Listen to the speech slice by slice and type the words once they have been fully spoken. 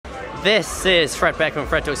This is Fred Beck from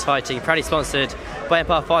Fred Talks Fighting, proudly sponsored by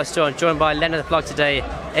Empire Fight Store and joined by Lena the Plug today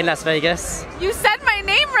in Las Vegas. You said my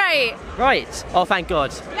name right! Right. Oh, thank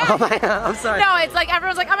God. Yeah. Oh my God, I'm sorry. No, it's like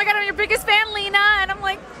everyone's like, oh my God, I'm your biggest fan, Lena, and I'm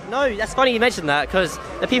like... No, that's funny you mentioned that, because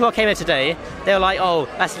the people who came here today, they were like, oh,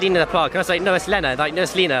 that's Lena the Plug. And I was like, no, it's Lena. Like, no,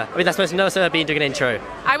 it's Lena. I mean, that's supposed to know her being doing an intro.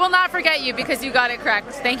 I will not forget you because you got it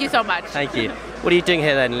correct. Thank you so much. Thank you. What are you doing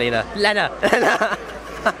here then, Lena? Lena!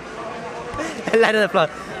 Lena the Plug.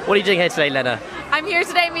 What are you doing here today, Lena? I'm here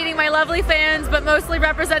today meeting my lovely fans, but mostly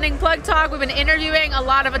representing Plug Talk. We've been interviewing a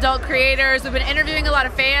lot of adult creators. We've been interviewing a lot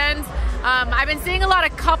of fans. I've been seeing a lot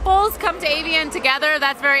of couples come to AVN together.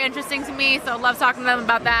 That's very interesting to me, so I love talking to them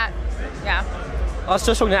about that. Yeah. I was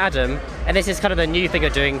just talking to Adam, and this is kind of the new thing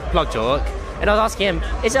of doing Plug Talk, and I was asking him,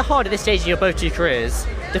 is it hard at this stage in your both two careers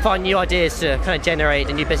to find new ideas to kind of generate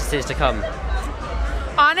the new businesses to come?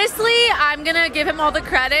 Honestly, I'm gonna give him all the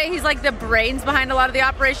credit. He's like the brains behind a lot of the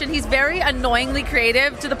operation. He's very annoyingly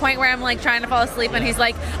creative to the point where I'm like trying to fall asleep and he's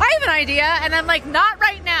like, I have an idea, and I'm like, not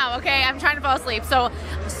right now, okay? I'm trying to fall asleep. So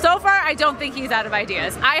far, I don't think he's out of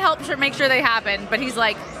ideas. I help make sure they happen, but he's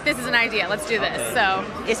like, this is an idea, let's do this, so.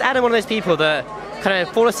 Is Adam one of those people that kind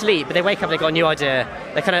of fall asleep, but they wake up and they've got a new idea?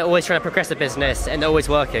 They're kind of always trying to progress the business and they're always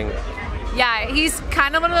working. Yeah, he's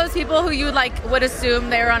kind of one of those people who you would assume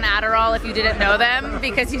they were on Adderall if you didn't know them,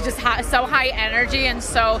 because he's just so high energy and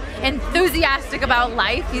so enthusiastic about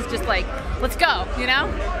life. He's just like, let's go, you know?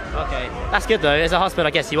 Okay, that's good though. As a husband,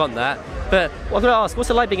 I guess you want that. But I'm going to ask, what's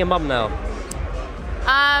it like being a mum now?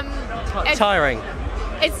 It's tiring.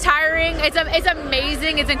 It's tiring. It's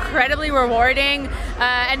amazing. It's incredibly rewarding.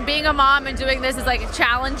 And being a mom and doing this is like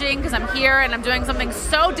challenging because I'm here and I'm doing something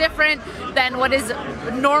so different than what is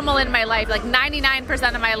normal in my life. Like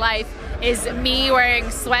 99% of my life is me wearing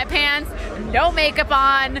sweatpants, no makeup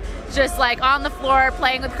on, just like on the floor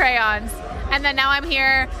playing with crayons. And then now I'm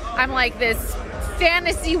here. I'm like this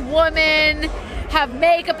fantasy woman, have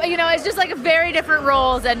makeup, you know, it's just like very different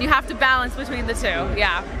roles and you have to balance between the two,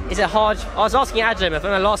 yeah. Is it hard? I was asking Adam,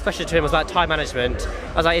 my last question to him was about time management.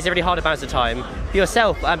 I was like, is it really hard to balance the time? For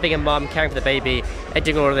yourself, and being a mum, caring for the baby, and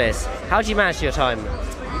doing all of this, how do you manage your time?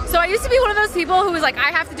 So I used to be one of those people who was like,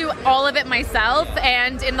 I have to do all of it myself,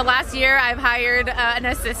 and in the last year I've hired an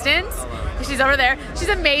assistant. She's over there. She's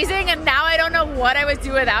amazing, and now I don't know what I would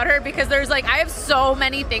do without her because there's like, I have so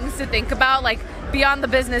many things to think about, like beyond the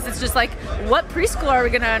business. It's just like, what preschool are we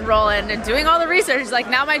gonna enroll in, and doing all the research. Like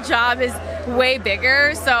now my job is way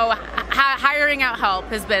bigger, so hiring out help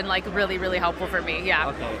has been like really, really helpful for me, yeah.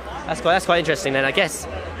 Okay, that's quite interesting then. I guess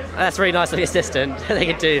that's really nice of the assistant. they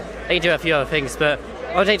can do a few other things, but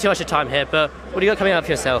I won't take too much of your time here, but what do you got coming up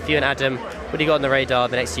for yourself, you and Adam? What do you got on the radar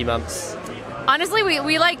the next few months? Honestly,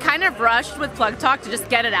 we like kind of rushed with Plug Talk to just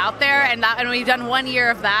get it out there, and we've done 1 year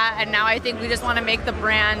of that, and now I think we just want to make the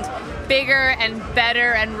brand bigger and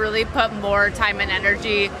better and really put more time and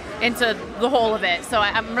energy into the whole of it. So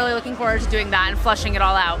I'm really looking forward to doing that and flushing it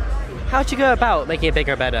all out. How do you go about making it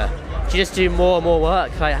bigger and better? Do you just do more and more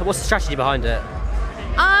work? Like, what's the strategy behind it?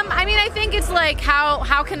 I mean, I think it's like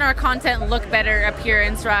how can our content look better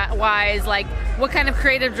appearance-wise? Like, what kind of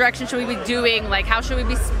creative direction should we be doing? Like, how should we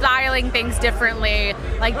be styling things differently?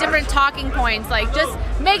 Like, different talking points. Like, just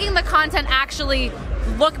making the content actually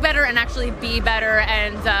look better and actually be better,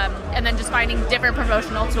 and then just finding different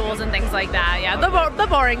promotional tools and things like that. Yeah, the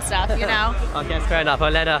boring stuff, you know. Okay, fair enough.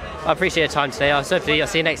 Well, Lena, I appreciate your time today. Hopefully I'll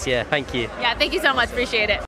see you next year. Thank you. Yeah, thank you so much. Appreciate it.